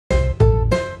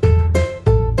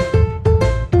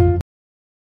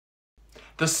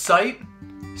The sight,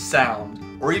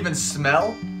 sound, or even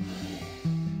smell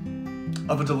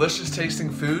of a delicious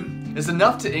tasting food is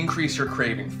enough to increase your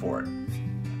craving for it.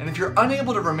 And if you're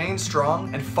unable to remain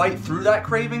strong and fight through that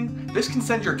craving, this can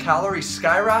send your calories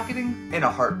skyrocketing in a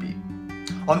heartbeat.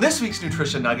 On this week's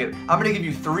Nutrition Nugget, I'm going to give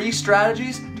you 3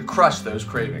 strategies to crush those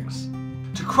cravings.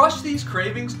 To crush these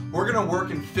cravings, we're going to work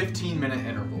in 15-minute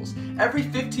intervals. Every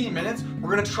 15 minutes,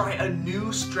 we're going to try a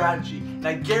new strategy. And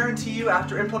I guarantee you,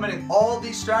 after implementing all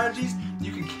these strategies,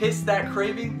 you can kiss that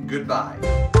craving goodbye.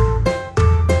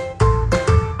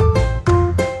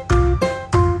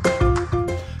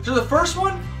 So the first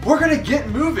one, we're going to get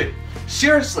moving.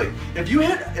 Seriously, if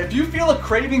you feel a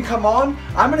craving come on,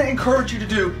 I'm going to encourage you to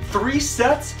do 3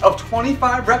 sets of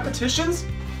 25 repetitions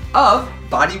of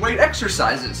body weight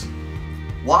exercises.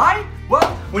 Why?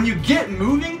 Well, when you get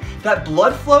moving, that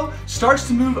blood flow starts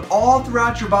to move all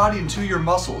throughout your body and to your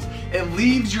muscles. It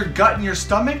leaves your gut and your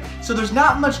stomach, so there's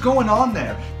not much going on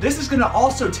there. This is going to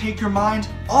also take your mind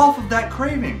off of that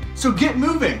craving. So get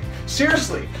moving.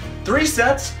 Seriously, 3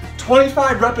 sets,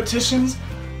 25 repetitions,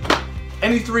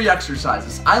 any 3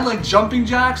 exercises. I like jumping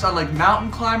jacks, I like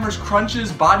mountain climbers,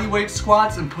 crunches, body weight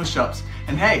squats, and push-ups.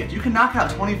 And hey, if you can knock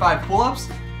out 25 pull-ups,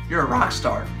 you're a rock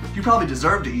star. You probably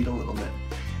deserve to eat a little bit.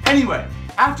 Anyway,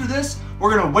 after this,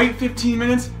 we're gonna wait 15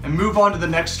 minutes and move on to the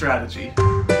next strategy.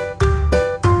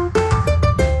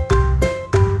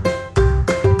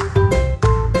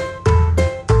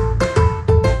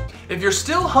 If you're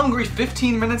still hungry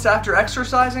 15 minutes after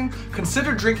exercising,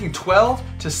 consider drinking 12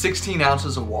 to 16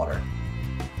 ounces of water.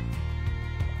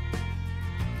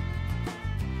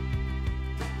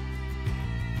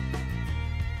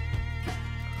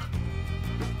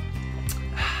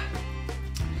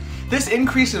 This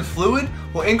increase in fluid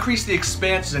will increase the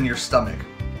expansion in your stomach.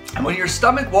 And when your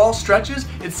stomach wall stretches,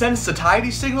 it sends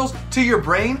satiety signals to your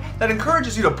brain that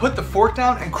encourages you to put the fork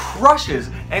down and crushes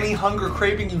any hunger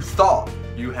craving you thought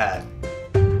you had.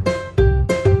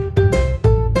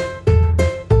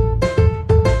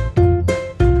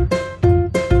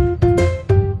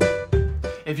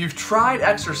 If you've tried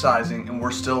exercising and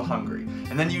were still hungry,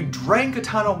 and then you drank a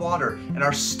ton of water and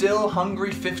are still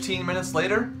hungry 15 minutes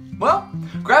later, well,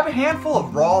 grab a handful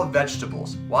of raw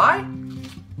vegetables. Why?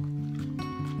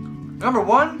 Number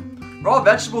 1, raw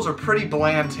vegetables are pretty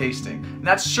bland tasting, and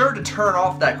that's sure to turn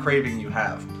off that craving you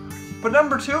have. But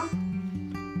number 2,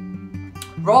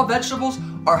 raw vegetables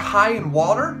are high in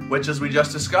water, which, as we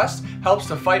just discussed, helps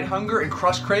to fight hunger and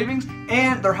crush cravings,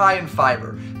 and they're high in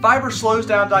fiber. Fiber slows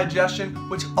down digestion,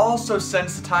 which also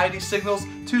sends satiety signals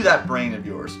to that brain of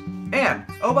yours. And,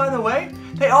 oh by the way,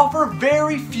 they offer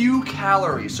very few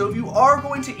calories. So if you are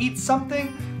going to eat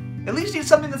something, at least eat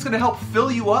something that's going to help fill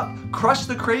you up, crush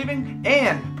the craving,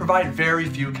 and provide very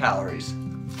few calories.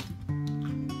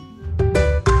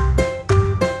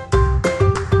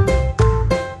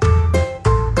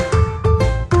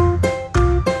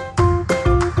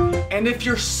 And if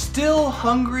you're still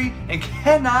hungry and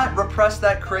cannot repress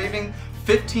that craving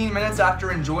 15 minutes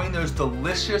after enjoying those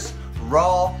delicious,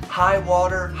 raw, high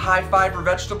water, high fiber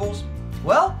vegetables,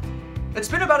 well, it's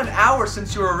been about an hour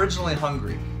since you were originally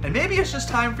hungry, and maybe it's just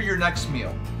time for your next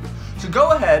meal. So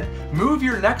go ahead, move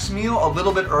your next meal a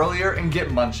little bit earlier and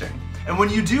get munching. And when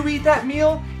you do eat that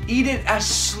meal, eat it as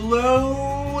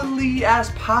slowly as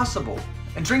possible.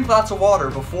 And drink lots of water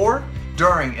before,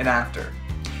 during, and after.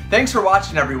 Thanks for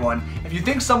watching, everyone. If you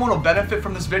think someone will benefit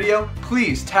from this video,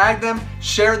 please tag them,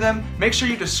 share them, make sure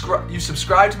you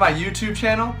subscribe to my YouTube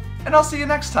channel, and I'll see you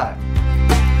next time.